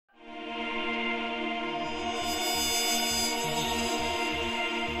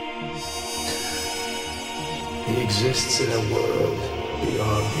He exists in a world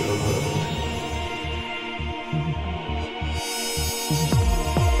beyond your world.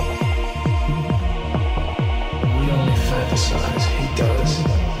 We only fantasize, he does.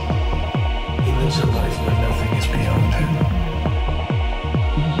 He lives a life where nothing is beyond him.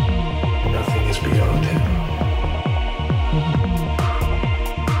 Nothing is beyond him.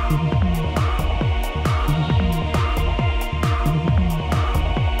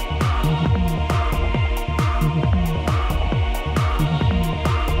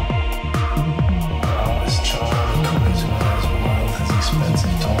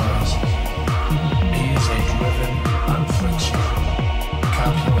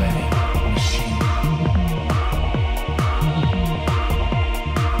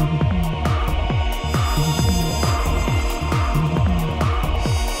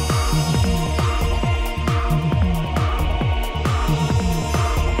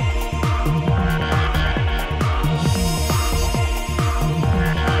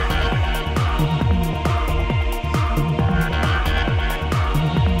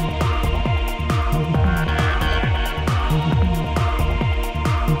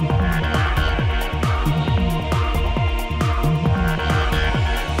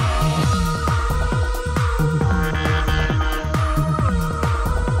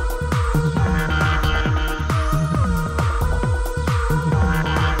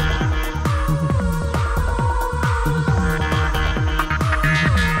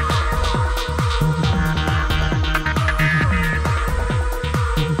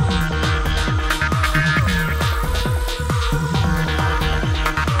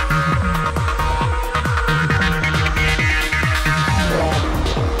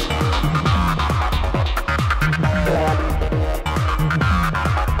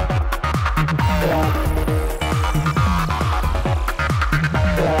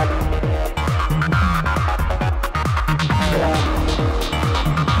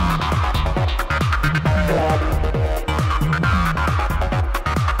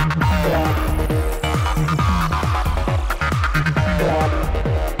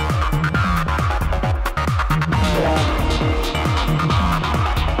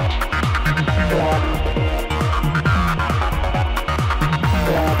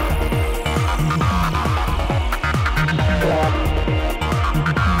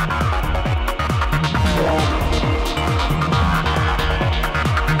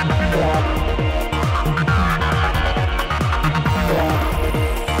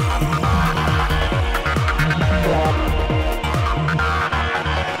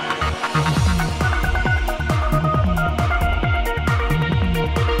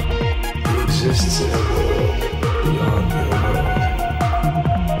 Exists in a world beyond your world.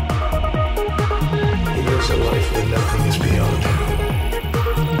 He lives a life where nothing is beyond him.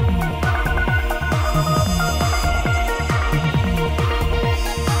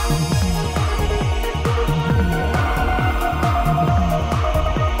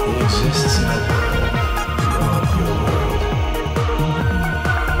 He exists in a world beyond your world.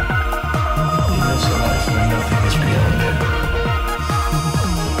 He lives a life where nothing is beyond him.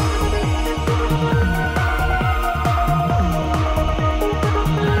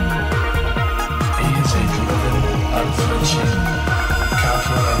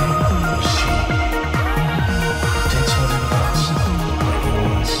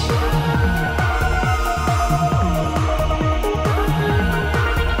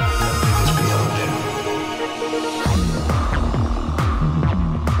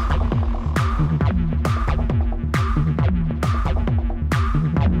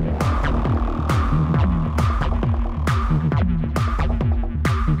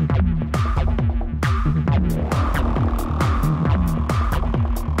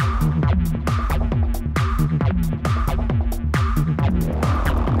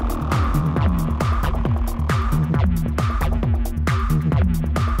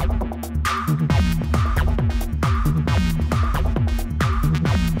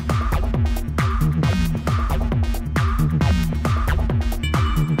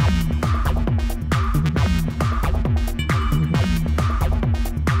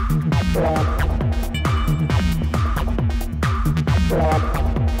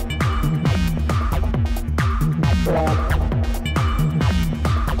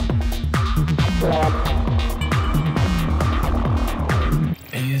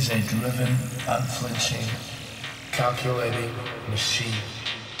 He is a driven, unflinching, calculating machine.